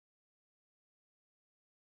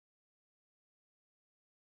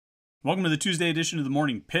Welcome to the Tuesday edition of the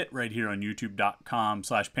Morning Pit right here on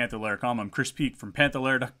youtube.com/Panther-Lair.com. I'm Chris Peak from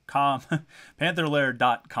Panther-Lair.com.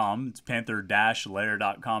 Panther-Lair.com. It's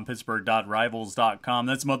Panther-Lair.com. Pittsburgh.rivals.com.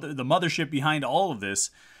 That's the mothership behind all of this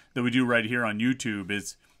that we do right here on YouTube.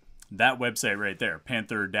 Is that website right there,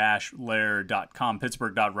 Panther-Lair.com,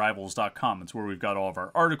 Pittsburgh.rivals.com. It's where we've got all of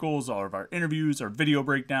our articles, all of our interviews, our video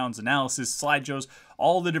breakdowns, analysis, slideshows,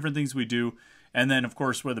 all the different things we do. And then, of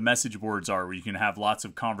course, where the message boards are, where you can have lots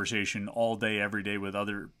of conversation all day, every day with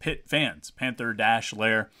other Pitt fans.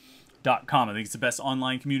 Panther-Lair.com. I think it's the best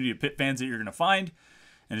online community of Pitt fans that you're going to find.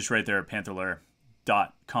 And it's right there at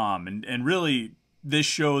Panther-Lair.com. And really, this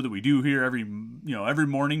show that we do here every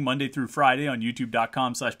morning, Monday through Friday on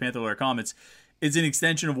youtube.com/Panther-Lair.com, it's an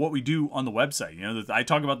extension of what we do on the website. You know, I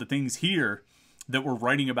talk about the things here that we're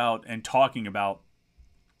writing about and talking about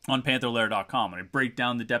on Panther-Lair.com, and I break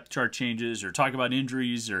down the depth chart changes or talk about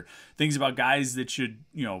injuries or things about guys that should,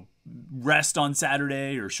 rest on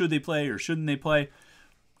Saturday, or should they play or shouldn't they play.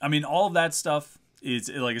 I mean, all of that stuff is,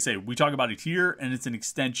 like I say, we talk about it here, and it's an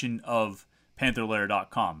extension of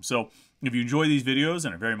Panther-Lair.com. So if you enjoy these videos,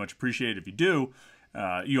 and I very much appreciate it if you do,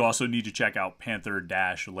 you also need to check out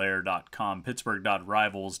Panther-Lair.com,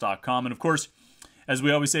 Pittsburgh.rivals.com, and of course, as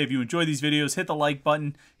we always say, if you enjoy these videos, hit the like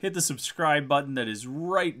button, hit the subscribe button that is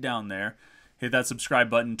right down there. Hit that subscribe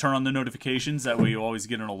button, turn on the notifications, that way you always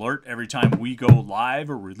get an alert every time we go live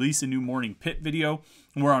or release a new Morning Pit video.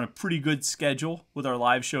 And we're on a pretty good schedule with our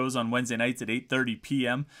live shows on Wednesday nights at 8:30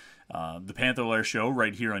 p.m. The Panther-Lair Show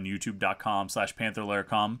right here on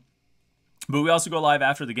youtube.com/Panther-Lair.com. But we also go live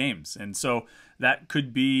after the games, and so that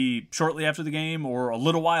could be shortly after the game or a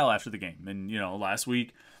little while after the game. And, last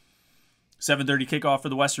week, 7:30 kickoff for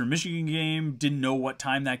the Western Michigan game. Didn't know what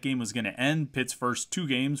time that game was going to end. Pitt's first two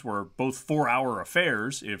games were both 4-hour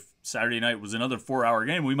affairs. If Saturday night was another 4-hour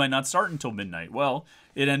game, we might not start until midnight. Well,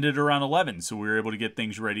 it ended around 11, so we were able to get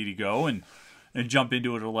things ready to go and jump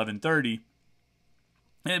into it at 11:30.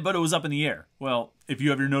 But it was up in the air. Well, if you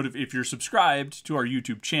have if you're subscribed to our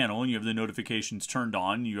YouTube channel and you have the notifications turned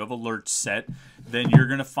on, you have alerts set, then you're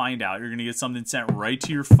going to find out. You're going to get something sent right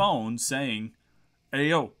to your phone saying, "Hey,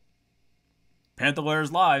 yo, Panther-Lair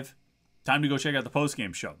is live. Time to go check out the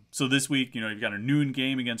post-game show." So this week, you've got a noon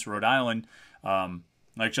game against Rhode Island. I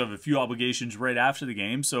actually have a few obligations right after the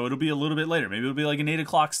game, so it'll be a little bit later. Maybe it'll be like an 8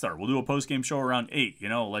 o'clock start. We'll do a post-game show around 8.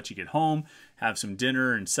 Let you get home, have some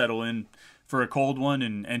dinner, and settle in for a cold one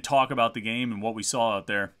and talk about the game and what we saw out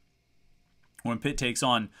there when Pitt takes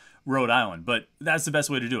on Rhode Island. But that's the best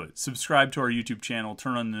way to do it. Subscribe to our YouTube channel,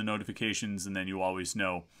 turn on the notifications, and then you always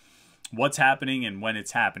know what's happening and when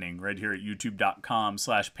it's happening right here at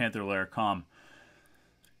youtube.com/Panther-Lair.com.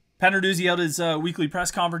 Pat Narduzzi held his weekly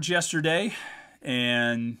press conference yesterday,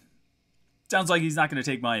 and sounds like he's not going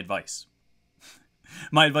to take my advice.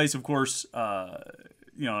 My advice, of course, I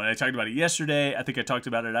talked about it yesterday. I think I talked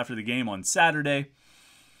about it after the game on Saturday.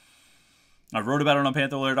 I wrote about it on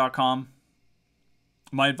Panther-Lair.com.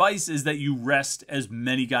 My advice is that you rest as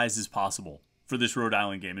many guys as possible for this Rhode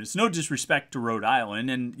Island game. And it's no disrespect to Rhode Island.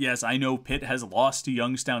 And yes, I know Pitt has lost to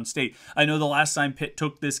Youngstown State. I know the last time Pitt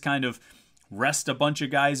took this kind of rest a bunch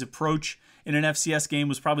of guys approach in an FCS game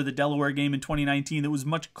was probably the Delaware game in 2019 that was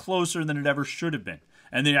much closer than it ever should have been.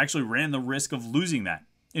 And they actually ran the risk of losing that.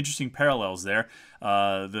 Interesting parallels there.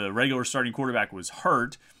 The regular starting quarterback was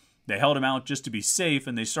hurt. They held him out just to be safe,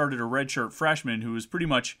 and they started a redshirt freshman who was pretty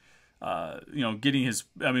much, who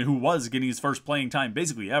was getting his first playing time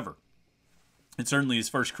basically ever. It's certainly his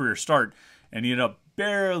first career start, and he ended up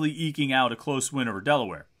barely eking out a close win over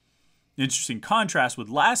Delaware. Interesting contrast with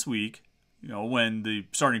last week, when the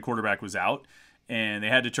starting quarterback was out, and they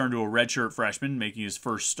had to turn to a redshirt freshman, making his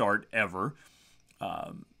first start ever.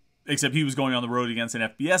 Except he was going on the road against an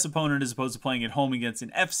FBS opponent as opposed to playing at home against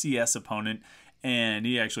an FCS opponent, and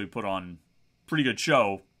he actually put on a pretty good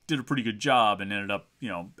show, did a pretty good job, and ended up,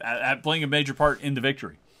 playing a major part in the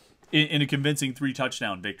victory, in a convincing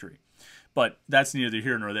 3-touchdown victory. But that's neither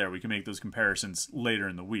here nor there. We can make those comparisons later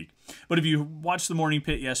in the week. But if you watched the Morning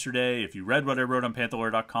Pit yesterday, if you read what I wrote on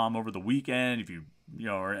Panther-Lair.com over the weekend, if you,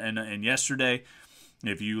 and yesterday,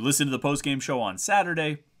 if you listened to the post-game show on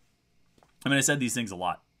Saturday, I said these things a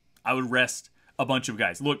lot. I would rest a bunch of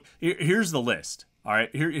guys. Look, here's the list. All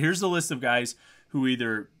right, here's the list of guys who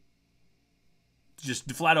either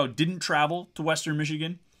just flat out didn't travel to Western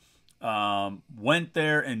Michigan, went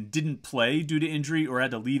there and didn't play due to injury, or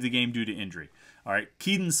had to leave the game due to injury. All right,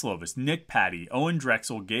 Keaton Slovis, Nick Patty, Owen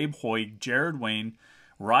Drexel, Gabe Hoig, Jared Wayne,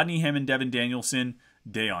 Rodney Hammond, Devin Danielson,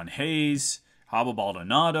 Dayon Hayes, Haba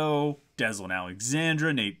Baldonado, Deslin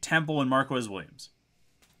Alexandra, Nate Temple, and Marquez Williams.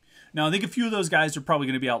 Now, I think a few of those guys are probably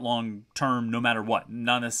going to be out long term no matter what.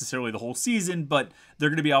 Not necessarily the whole season, but they're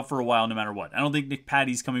going to be out for a while no matter what. I don't think Nick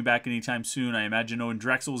Patty's coming back anytime soon. I imagine Owen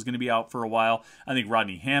Drexel is going to be out for a while. I think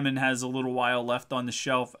Rodney Hammond has a little while left on the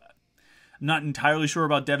shelf. I'm not entirely sure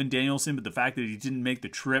about Devin Danielson, but the fact that he didn't make the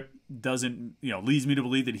trip doesn't, leads me to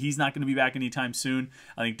believe that he's not going to be back anytime soon.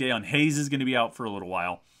 I think Deion Hayes is going to be out for a little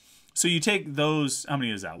while. So you take those, how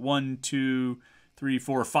many is that? 1, 2, 3,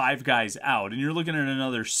 4, 5 guys out, and you're looking at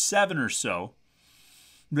another 7 or so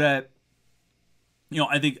that,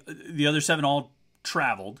 I think the other 7 all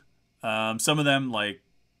traveled. Some of them, like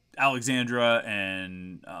Alexandra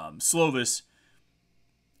and Slovis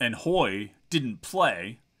and Hoy, didn't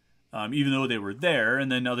play, even though they were there. And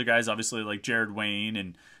then other guys, obviously, like Jared Wayne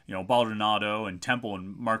and, Baldonado and Temple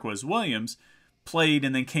and Marquez Williams played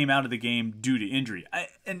and then came out of the game due to injury.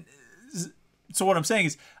 So what I'm saying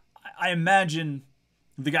is, I imagine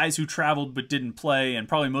the guys who traveled but didn't play, and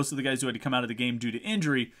probably most of the guys who had to come out of the game due to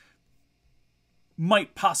injury,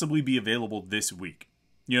 might possibly be available this week.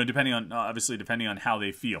 Depending on how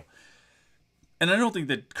they feel. And I don't think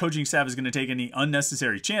that coaching staff is going to take any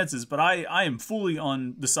unnecessary chances, but I am fully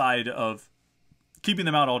on the side of keeping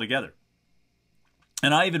them out altogether.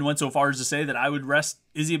 And I even went so far as to say that I would rest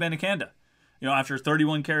Izzy Abanikanda. After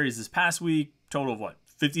 31 carries this past week, total of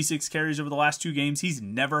 56 carries over the last 2 games. He's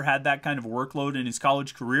never had that kind of workload in his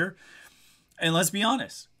college career. And let's be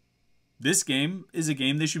honest, this game is a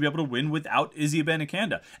game they should be able to win without Izzy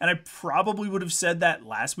Abanikanda. And I probably would have said that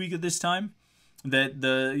last week at this time, that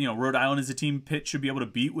Rhode Island is a team Pitt should be able to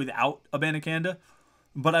beat without Abanikanda.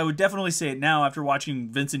 But I would definitely say it now after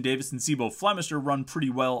watching Vincent Davis and Sibo Flemister run pretty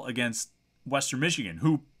well against Western Michigan,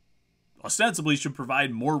 who ostensibly should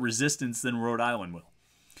provide more resistance than Rhode Island will.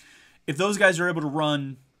 If those guys are able to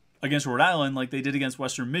run against Rhode Island like they did against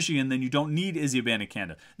Western Michigan, then you don't need Izzy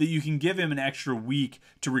Abanikanda. That you can give him an extra week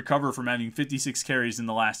to recover from having 56 carries in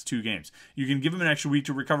the last 2 games. You can give him an extra week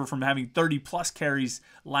to recover from having 30-plus carries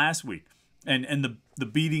last week. And the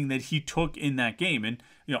beating that he took in that game. And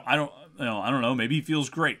I don't know, maybe he feels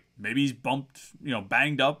great. Maybe he's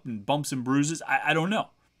banged up and bumps and bruises. I don't know.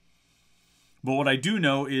 But what I do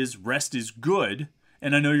know is rest is good,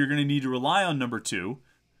 and I know you're going to need to rely on number 2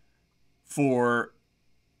 for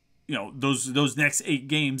those next 8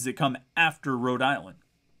 games that come after Rhode Island.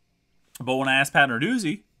 But when I asked Pat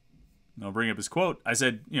Narduzzi, I'll bring up his quote, I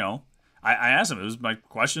said, I asked him, it was my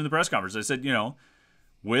question in the press conference. I said,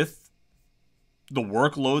 with the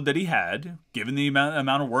workload that he had, given the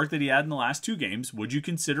amount of work that he had in the last 2 games, would you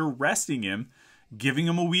consider resting him, giving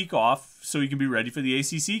him a week off so he can be ready for the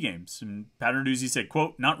ACC games? And Pat Narduzzi said,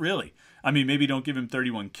 quote, not really. I mean, maybe don't give him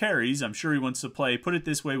 31 carries. I'm sure he wants to play. Put it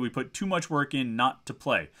this way, we put too much work in not to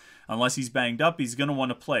play. Unless he's banged up, he's going to want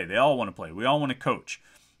to play. They all want to play. We all want to coach.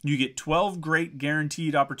 You get 12 great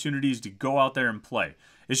guaranteed opportunities to go out there and play.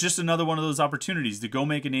 It's just another one of those opportunities to go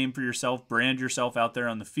make a name for yourself, brand yourself out there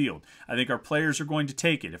on the field. I think our players are going to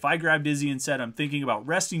take it. If I grabbed Izzy and said, I'm thinking about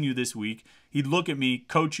resting you this week, he'd look at me,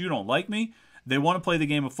 coach, you don't like me? They want to play the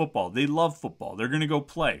game of football. They love football. They're going to go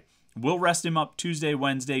play. We'll rest him up Tuesday,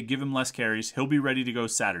 Wednesday, give him less carries. He'll be ready to go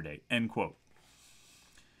Saturday, end quote.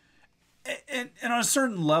 And on a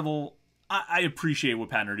certain level, I appreciate what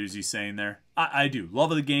Pat Narduzzi's saying there. I do.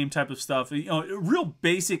 Love of the game type of stuff. Real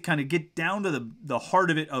basic, kind of get down to the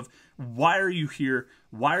heart of it of why are you here?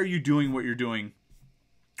 Why are you doing what you're doing?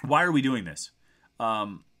 Why are we doing this?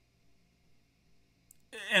 And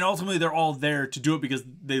ultimately, they're all there to do it because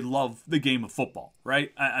they love the game of football,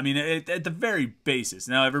 right? I mean, at the very basis.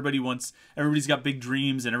 Now, everybody's got big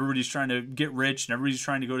dreams, and everybody's trying to get rich, and everybody's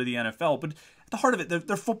trying to go to the NFL. But at the heart of it,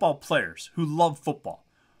 they're football players who love football.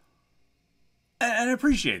 And I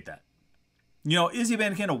appreciate that. Izzy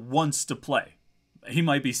Abanikanda wants to play. He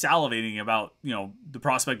might be salivating about, the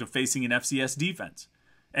prospect of facing an FCS defense.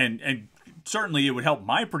 And certainly it would help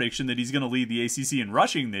my prediction that he's going to lead the ACC in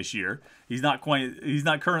rushing this year. He's not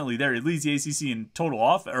currently there. He leads the ACC in total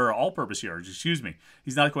all-purpose yards. Excuse me.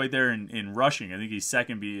 He's not quite there in rushing. I think he's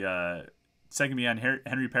second behind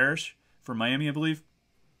Henry Parrish from Miami, I believe.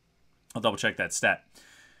 I'll double check that stat.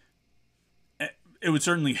 It would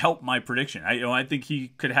certainly help my prediction. I think he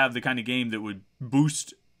could have the kind of game that would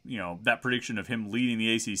boost that prediction of him leading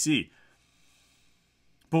the ACC.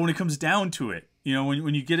 But when it comes down to it,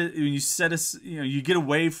 when you get it, when you set us, you get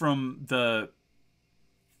away from the,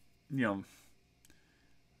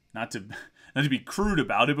 not to be crude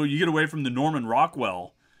about it, but you get away from the Norman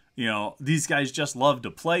Rockwell, these guys just love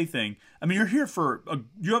to play thing. I mean, you're here for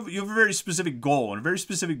you have a very specific goal and a very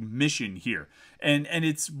specific mission here, and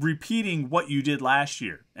it's repeating what you did last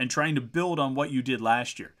year and trying to build on what you did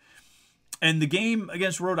last year. And the game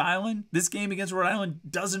against Rhode Island, this game against Rhode Island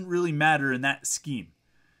doesn't really matter in that scheme.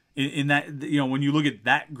 In that, you know, when you look at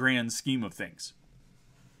that grand scheme of things.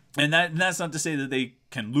 And that's not to say that they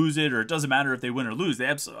can lose it or it doesn't matter if they win or lose.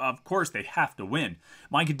 Of course, they have to win.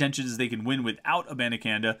 My contention is they can win without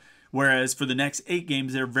Abanikanda, whereas for the next 8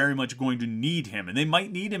 games, they're very much going to need him. And they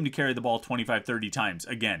might need him to carry the ball 25, 30 times,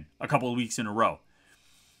 again, a couple of weeks in a row.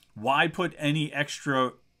 Why put any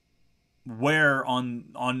extra wear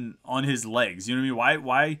on his legs? You know what I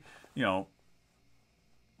mean?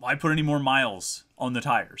 Why put any more miles on the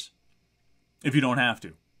tires if you don't have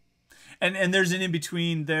to? And there's an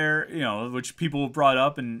in-between there, you know, which people have brought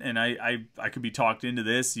up, and I could be talked into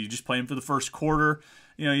this. You just play him for the first quarter.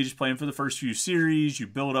 You know, you just play him for the first few series. You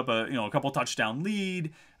build up a couple touchdown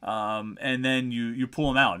lead, and then you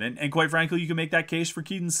pull him out. And quite frankly, you can make that case for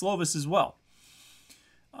Kedon Slovis as well.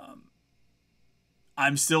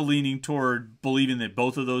 I'm still leaning toward believing that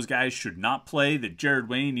both of those guys should not play, that Jared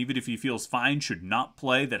Wayne, even if he feels fine, should not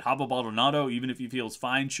play, that Haba Baldonado, even if he feels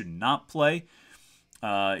fine, should not play.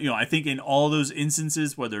 I think in all those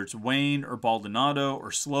instances, whether it's Wayne or Baldonado or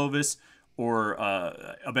Slovis or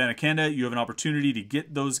Abanikanda, you have an opportunity to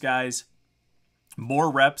get those guys more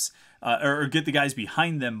reps or get the guys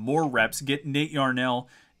behind them more reps, get Nate Yarnell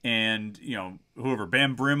and, whoever,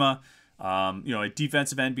 Bam Brima, a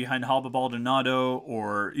defensive end behind Haba Baldonado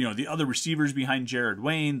or, the other receivers behind Jared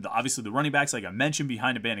Wayne, obviously the running backs, like I mentioned,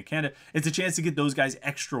 behind Abanikanda. It's a chance to get those guys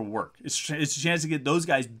extra work. It's a chance to get those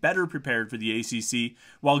guys better prepared for the ACC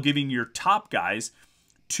while giving your top guys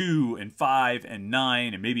 2 and 5 and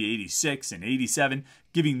 9 and maybe 86 and 87,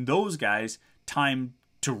 giving those guys time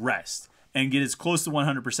to rest and get as close to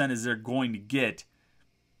 100% as they're going to get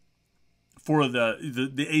for the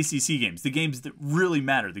ACC games, the games that really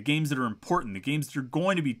matter, the games that are important, the games that are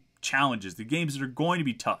going to be challenges, the games that are going to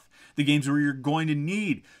be tough, the games where you're going to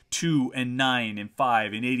need 2 and 9 and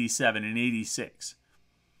 5 and 87 and 86.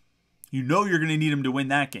 You know you're going to need them to win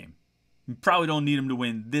that game. You probably don't need them to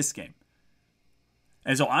win this game.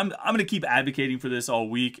 And so I'm going to keep advocating for this all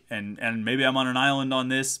week, and maybe I'm on an island on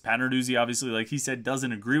this. Pat Narduzzi, obviously, like he said,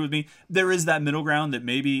 doesn't agree with me. There is that middle ground that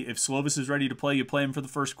maybe if Slovis is ready to play, you play him for the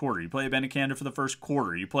first quarter. You play Abanikanda for the first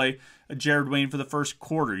quarter. You play Jared Wayne for the first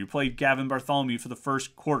quarter. You play Gavin Bartholomew for the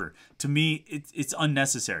first quarter. To me, it's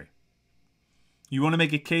unnecessary. You want to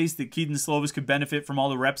make a case that Kedon Slovis could benefit from all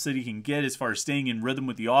the reps that he can get as far as staying in rhythm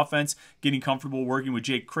with the offense, getting comfortable working with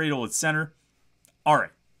Jake Cradle at center. All right.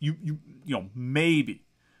 Maybe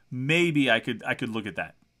I could look at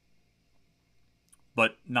that,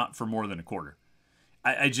 but not for more than a quarter.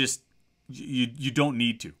 You don't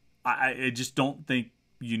need to. I just don't think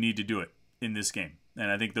you need to do it in this game. And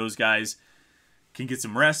I think those guys can get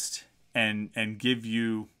some rest and give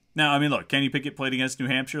you. Now, I mean, look, Kenny Pickett played against New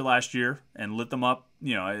Hampshire last year and lit them up.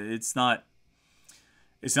 It's not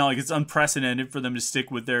like it's unprecedented for them to stick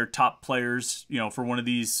with their top players, for one of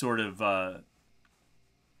these sort of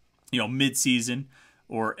mid-season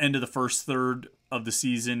or end of the first third of the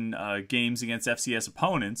season games against FCS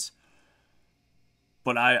opponents.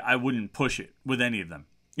 But I wouldn't push it with any of them.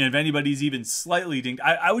 And if anybody's even slightly dinged,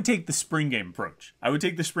 I would take the spring game approach.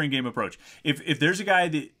 If there's a guy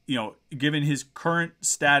that, given his current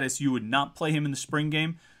status, you would not play him in the spring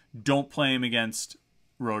game, don't play him against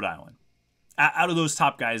Rhode Island. Out of those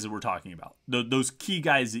top guys that we're talking about, those key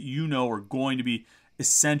guys that are going to be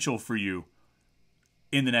essential for you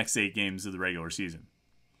in the next 8 games of the regular season.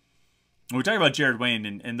 When we're talking about Jared Wayne,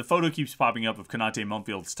 and the photo keeps popping up of Konate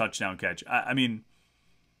Mumfield's touchdown catch. I mean,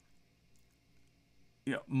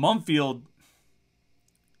 Mumfield,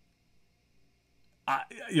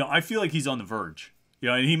 I feel like he's on the verge.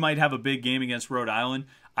 And he might have a big game against Rhode Island.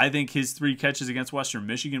 I think his 3 catches against Western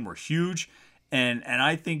Michigan were huge, and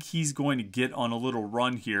I think he's going to get on a little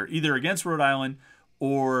run here, either against Rhode Island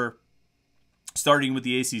or starting with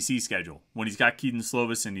the ACC schedule when he's got Kedon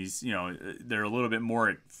Slovis and he's, they're a little bit more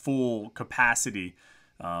at full capacity,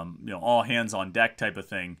 all hands on deck type of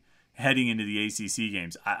thing heading into the ACC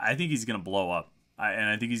games. I think he's going to blow up. And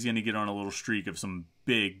I think he's going to get on a little streak of some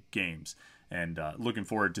big games, and looking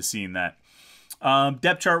forward to seeing that.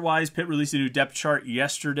 Depth chart wise, Pitt released a new depth chart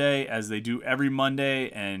yesterday, as they do every Monday,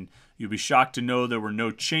 and you'll be shocked to know there were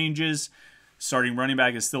no changes. Starting running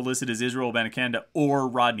back is still listed as Israel Abanikanda or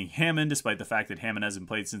Rodney Hammond, despite the fact that Hammond hasn't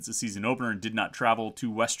played since the season opener and did not travel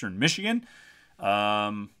to Western Michigan.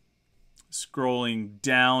 Scrolling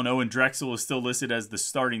down, Owen Drexel is still listed as the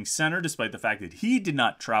starting center, despite the fact that he did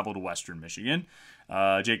not travel to Western Michigan.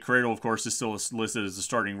 Jake Cradle, of course, is still listed as the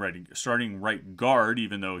starting right guard,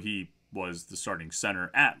 even though he was the starting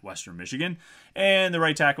center at Western Michigan. And the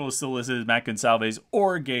right tackle is still listed as Matt Gonsalves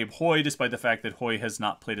or Gabe Hoy, despite the fact that Hoy has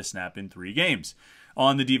not played a snap in 3 games.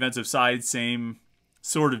 On the defensive side, same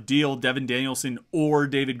sort of deal. Devin Danielson or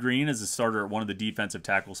David Green as a starter at one of the defensive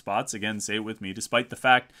tackle spots. Again, say it with me, despite the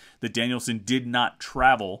fact that Danielson did not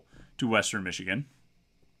travel to Western Michigan.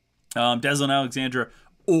 Deslin Alexandra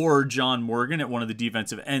or John Morgan at one of the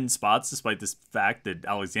defensive end spots, despite the fact that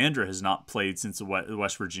Alexandra has not played since the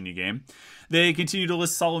West Virginia game. They continue to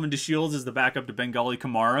list Solomon DeShields as the backup to Bengali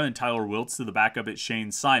Kamara and Tyler Wiltz to the backup at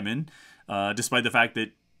Shane Simon, despite the fact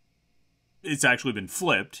that it's actually been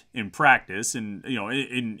flipped in practice. And, you know,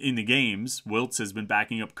 in the games, Wiltz has been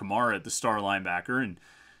backing up Kamara at the star linebacker, and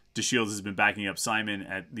DeShields has been backing up Simon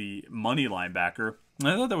at the money linebacker. And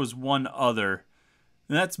I thought there was one other,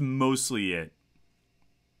 and that's mostly it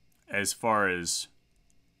as far as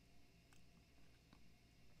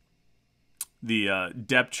the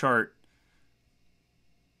depth chart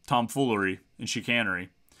tomfoolery and chicanery.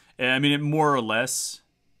 I mean, it more or less,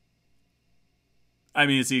 I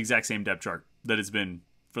mean, it's the exact same depth chart that it's been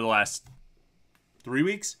for the last 3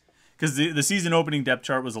 weeks. Because the season opening depth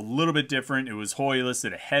chart was a little bit different. It was Hoy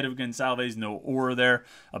listed ahead of Gonsalves, no or there.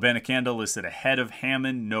 Abanikanda listed ahead of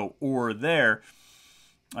Hammond, no or there.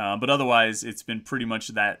 But otherwise, it's been pretty much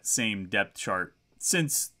that same depth chart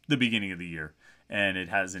since the beginning of the year. And it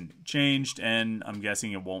hasn't changed, and I'm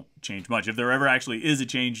guessing it won't change much. If there ever actually is a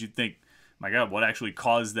change, you'd think, my God, what actually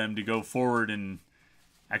caused them to go forward and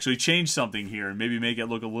actually change something here and maybe make it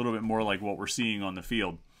look a little bit more like what we're seeing on the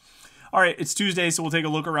field. All right, it's Tuesday, so we'll take a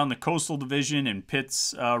look around the Coastal Division and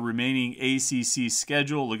Pitt's remaining ACC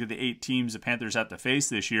schedule. Look at the 8 teams the Panthers have to face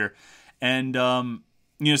this year. And,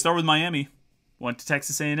 start with Miami. Went to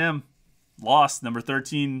Texas A&M. Lost. Number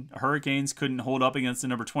 13 Hurricanes couldn't hold up against the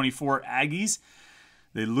number 24 Aggies.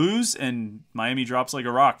 They lose, and Miami drops like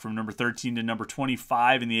a rock from number 13 to number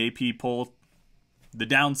 25 in the AP poll. The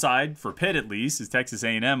downside, for Pitt at least, is Texas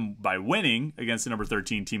A&M, by winning against the number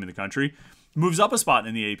 13 team in the country, moves up a spot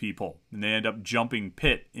in the AP poll. And they end up jumping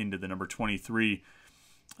Pitt into the number 23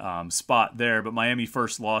 spot there. But Miami,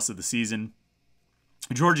 first loss of the season.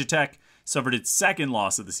 Georgia Tech suffered its second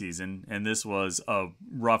loss of the season, and this was a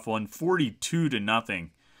rough one, 42-0.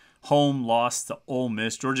 Home loss to Ole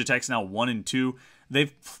Miss. Georgia Tech's now 1-2.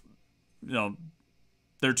 They've,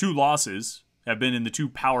 their 2 losses have been in the 2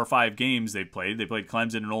 Power 5 games they've played. They played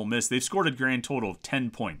Clemson and Ole Miss. They've scored a grand total of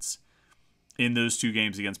 10 points in those 2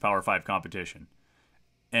 games against Power 5 competition.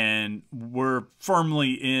 And we're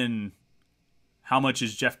firmly in how much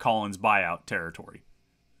is Jeff Collins buyout territory.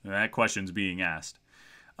 And that question's being asked.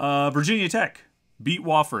 Virginia Tech beat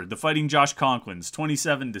Wofford, the Fighting Josh Conklins,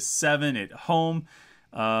 27-7 at home.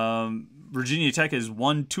 Virginia Tech has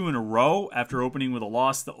won 2 in a row after opening with a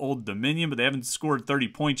loss to Old Dominion, but they haven't scored 30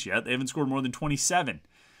 points yet. They haven't scored more than 27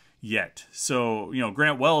 yet. So,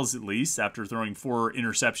 Grant Wells, at least, after throwing 4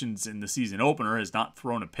 interceptions in the season opener, has not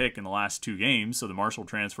thrown a pick in the last 2 games. So the Marshall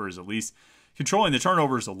transfer is at least controlling the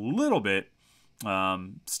turnovers a little bit.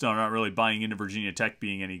 Still not really buying into Virginia Tech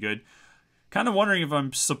being any good. Kind of wondering if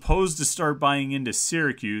I'm supposed to start buying into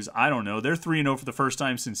Syracuse. I don't know. They're 3-0 for the first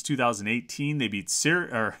time since 2018. They beat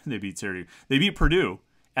Syracuse. They beat Purdue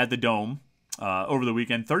at the Dome over the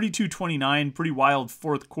weekend. 32-29, pretty wild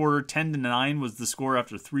fourth quarter. 10-9 was the score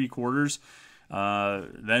after 3 quarters.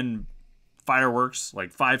 Then fireworks,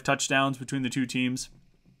 like 5 touchdowns between the 2 teams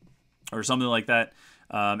or something like that.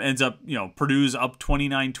 Ends up, Purdue's up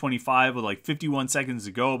 29-25 with like 51 seconds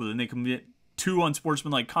to go, but then they commit 2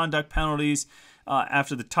 unsportsmanlike conduct penalties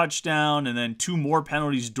after the touchdown, and then 2 more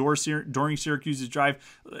penalties during Syracuse's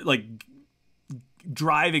drive, like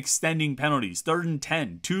drive extending penalties. 3rd and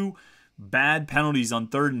 10, 2 bad penalties on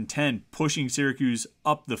 3rd and 10, pushing Syracuse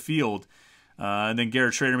up the field. And then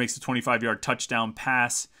Garrett Schrader makes a 25-yard touchdown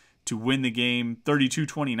pass to win the game,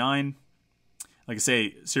 32-29. Like I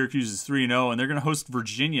say, Syracuse is 3-0, and they're going to host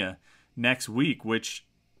Virginia next week, which,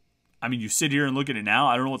 I mean, you sit here and look at it now.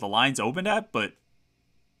 I don't know what the line's opened at, but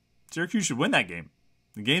Syracuse should win that game.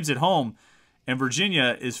 The game's at home, and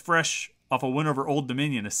Virginia is fresh off a win over Old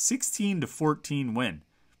Dominion, a 16-14 win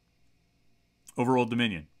over Old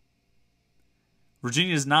Dominion.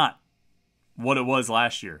 Virginia is not what it was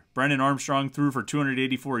last year. Brennan Armstrong threw for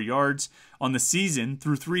 284 yards. On the season,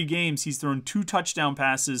 through 3 games, he's thrown 2 touchdown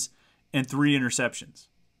passes and 3 interceptions.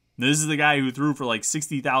 This is the guy who threw for like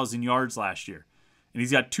 60,000 yards last year. And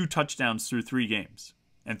he's got 2 touchdowns through 3 games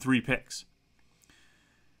and 3 picks.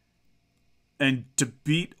 And to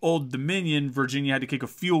beat Old Dominion, Virginia had to kick a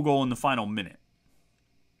field goal in the final minute.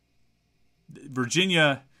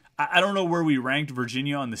 Virginia, I don't know where we ranked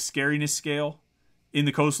Virginia on the scariness scale in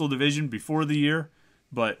the Coastal Division before the year,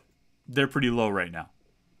 but they're pretty low right now.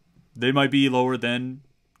 They might be lower than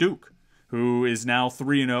Duke, who is now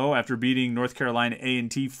 3-0 after beating North Carolina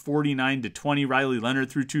A&T 49-20. Riley Leonard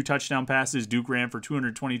threw 2 touchdown passes. Duke ran for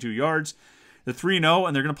 222 yards. They're 3-0,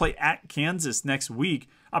 and they're going to play at Kansas next week.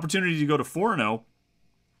 Opportunity to go to 4-0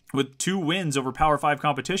 with 2 wins over Power 5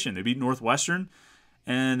 competition. They beat Northwestern,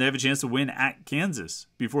 and they have a chance to win at Kansas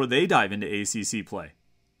before they dive into ACC play.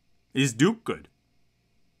 Is Duke good?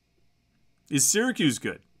 Is Syracuse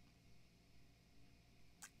good?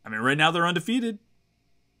 I mean, right now they're undefeated.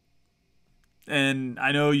 And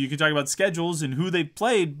I know you can talk about schedules and who they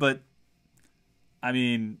played, but, I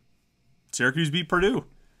mean, Syracuse beat Purdue.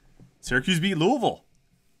 Syracuse beat Louisville,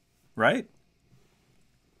 right?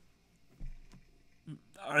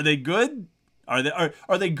 Are they good? Are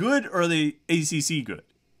they good, or are they ACC good?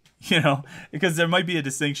 You know, because there might be a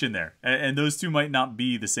distinction there, and those two might not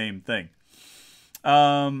be the same thing.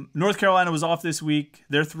 North Carolina was off this week.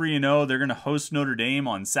 They're 3-0. They're going to host Notre Dame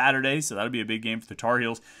on Saturday, so that'll be a big game for the Tar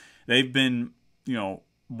Heels. They've been,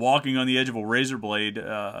 walking on the edge of a razor blade,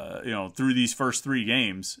 through these first 3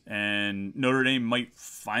 games, and Notre Dame might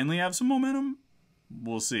finally have some momentum.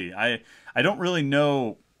 We'll see. I don't really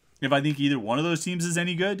know if I think either one of those teams is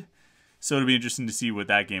any good, so it'll be interesting to see what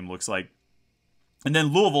that game looks like. And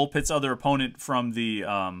then Louisville, Pitt's other opponent from the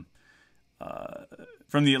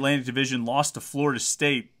Atlantic Division, lost to Florida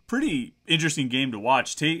State. Pretty interesting game to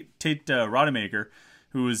watch. Tate Rodemaker,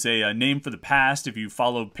 who is a name for the past. If you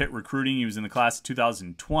followed Pitt recruiting, he was in the class of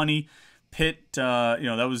 2020. Pitt,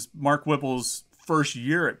 that was Mark Whipple's first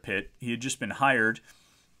year at Pitt. He had just been hired,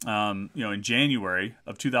 in January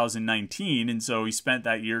of 2019, and so he spent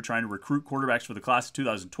that year trying to recruit quarterbacks for the class of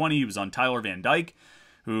 2020. He was on Tyler Van Dyke,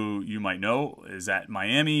 who you might know is at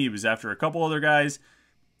Miami. He was after a couple other guys,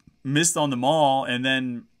 missed on them all, and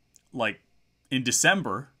then, in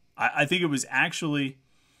December, I think it was actually...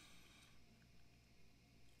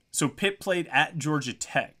 So Pitt played at Georgia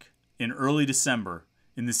Tech in early December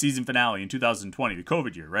in the season finale in 2020, the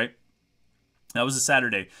COVID year, right? That was a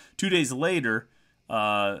Saturday. 2 days later,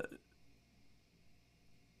 Mark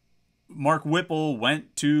Whipple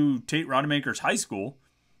went to Tate Rodemaker's high school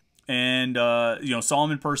and, saw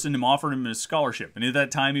him in person and offered him a scholarship. And at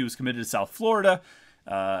that time, he was committed to South Florida.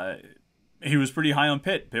 He was pretty high on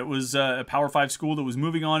Pitt. Pitt was a Power 5 school that was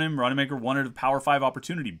moving on him. Rodemaker wanted a Power 5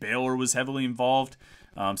 opportunity. Baylor was heavily involved.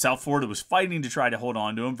 South Florida was fighting to try to hold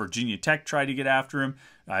on to him. Virginia Tech tried to get after him.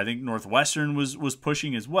 I think Northwestern was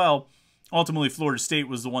pushing as well. Ultimately, Florida State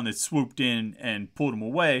was the one that swooped in and pulled him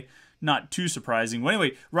away. Not too surprising. Well,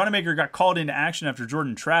 anyway, Rodemaker got called into action after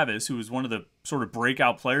Jordan Travis, who was one of the sort of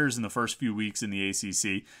breakout players in the first few weeks in the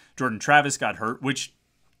ACC. Jordan Travis got hurt, which,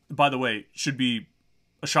 by the way, should be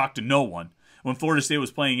a shock to no one. When Florida State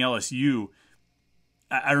was playing LSU,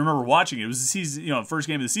 I remember watching it. It was the season, first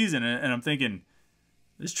game of the season, and I'm thinking,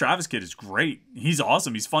 this Travis kid is great. He's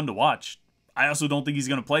awesome. He's fun to watch. I also don't think he's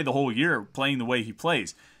going to play the whole year playing the way he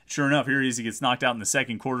plays. Sure enough, here he is. He gets knocked out in the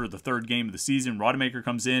second quarter of the third game of the season. Rodemaker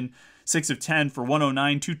comes in, 6 of 10 for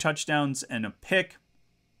 109, 2 touchdowns and a pick.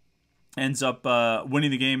 Ends up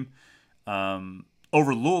winning the game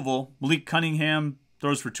over Louisville. Malik Cunningham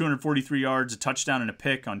throws for 243 yards, a touchdown and a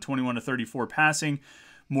pick on 21 of 34 passing.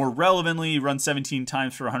 More relevantly, he runs 17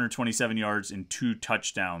 times for 127 yards and 2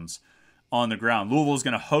 touchdowns on the ground. Louisville is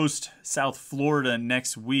going to host South Florida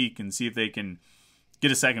next week and see if they can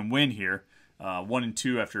get a second win here.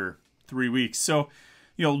 1-2 after 3 weeks. So,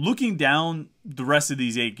 looking down the rest of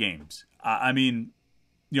these 8 games,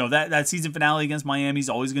 that season finale against Miami is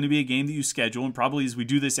always going to be a game that you schedule, and probably as we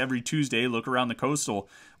do this every Tuesday, look around the Coastal,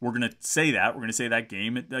 we're going to say that. We're going to say that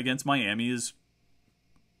game against Miami is,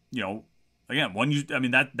 again,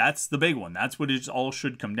 that's the big one. That's what it all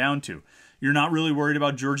should come down to. You're not really worried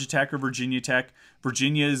about Georgia Tech or Virginia Tech.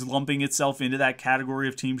 Virginia is lumping itself into that category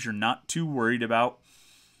of teams you're not too worried about.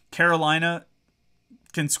 Carolina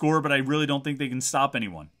can score, but I really don't think they can stop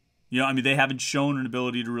anyone. They haven't shown an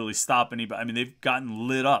ability to really stop anybody. They've gotten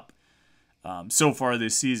lit up so far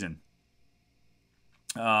this season.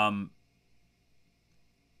 So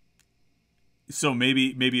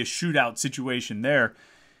maybe a shootout situation there.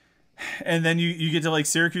 And then you get to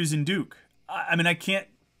Syracuse and Duke. I can't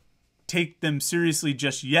take them seriously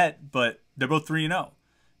just yet, but they're both 3-0,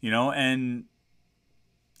 and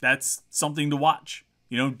that's something to watch.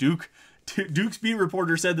 Duke's beat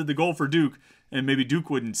reporter said that the goal for Duke, and maybe Duke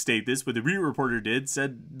wouldn't state this, but the beat reporter did,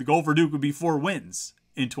 said the goal for Duke would be 4 wins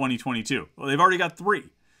in 2022. Well, they've already got 3.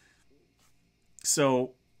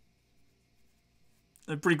 So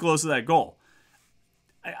they're pretty close to that goal.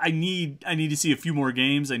 I need to see a few more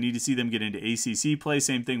games. I need to see them get into ACC play.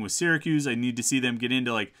 Same thing with Syracuse. I need to see them get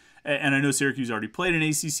into and I know Syracuse already played an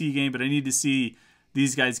ACC game, but I need to see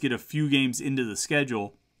these guys get a few games into the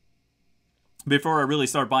schedule before I really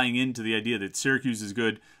start buying into the idea that Syracuse is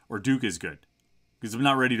good or Duke is good, because I'm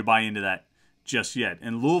not ready to buy into that just yet.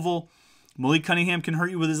 And Louisville, Malik Cunningham can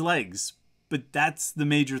hurt you with his legs, but that's the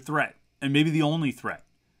major threat and maybe the only threat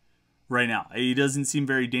right now. He doesn't seem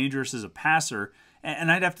very dangerous as a passer.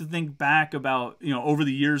 And I'd have to think back about, over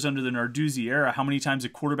the years under the Narduzzi era, how many times a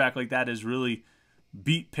quarterback like that has really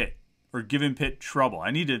beat Pitt or given Pitt trouble.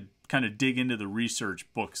 I need to kind of dig into the research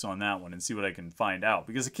books on that one and see what I can find out,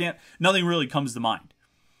 because nothing really comes to mind.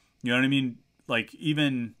 You know what I mean? Like,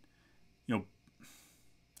 even,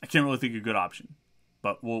 I can't really think of a good option,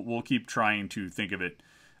 but we'll keep trying to think of it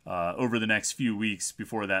over the next few weeks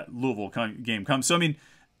before that Louisville game comes. So, I mean,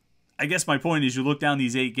 I guess my point is, you look down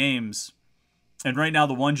these 8 games, and right now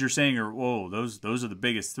the ones you're saying are, whoa, those are the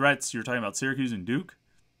biggest threats. You're talking about Syracuse and Duke.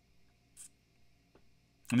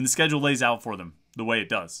 I mean, the schedule lays out for them the way it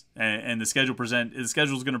does, and the schedule is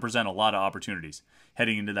going to present a lot of opportunities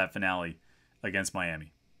heading into that finale against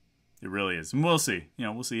Miami. It really is, and we'll see.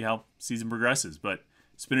 We'll see how season progresses, but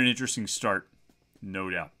it's been an interesting start, no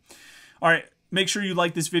doubt. All right. Make sure you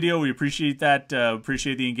like this video. We appreciate that.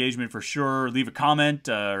 Appreciate the engagement for sure. Leave a comment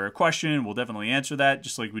or a question. We'll definitely answer that,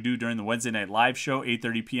 just like we do during the Wednesday night live show,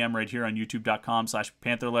 8:30 p.m. right here on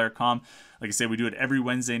youtube.com/Panther-Lair.com. Like I said, we do it every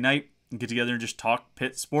Wednesday night and get together and just talk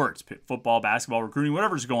Pitt sports, Pitt football, basketball, recruiting,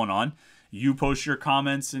 whatever's going on. You post your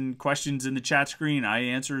comments and questions in the chat screen. I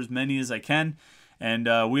answer as many as I can. And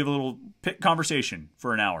we have a little Pitt conversation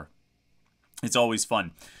for an hour. It's always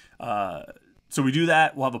fun. So we do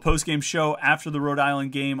that. We'll have a post-game show after the Rhode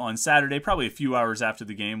Island game on Saturday, probably a few hours after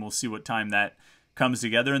the game. We'll see what time that comes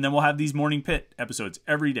together. And then we'll have these Morning Pitt episodes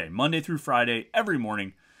every day, Monday through Friday, every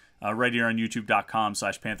morning, right here on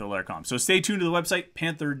youtube.com/Panther-Lair.com. So stay tuned to the website,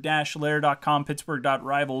 Panther-Lair.com,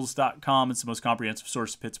 Pittsburgh.rivals.com. It's the most comprehensive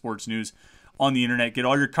source of Pitt sports news on the internet. Get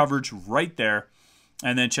all your coverage right there.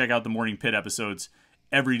 And then check out the Morning Pitt episodes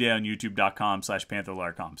every day on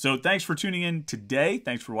youtube.com/Panther-Lair.com. So thanks for tuning in today.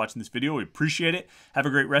 Thanks for watching this video. We appreciate it. Have a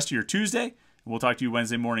great rest of your Tuesday. And we'll talk to you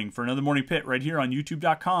Wednesday morning for another Morning Pitt right here on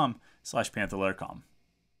youtube.com/Panther-Lair.com.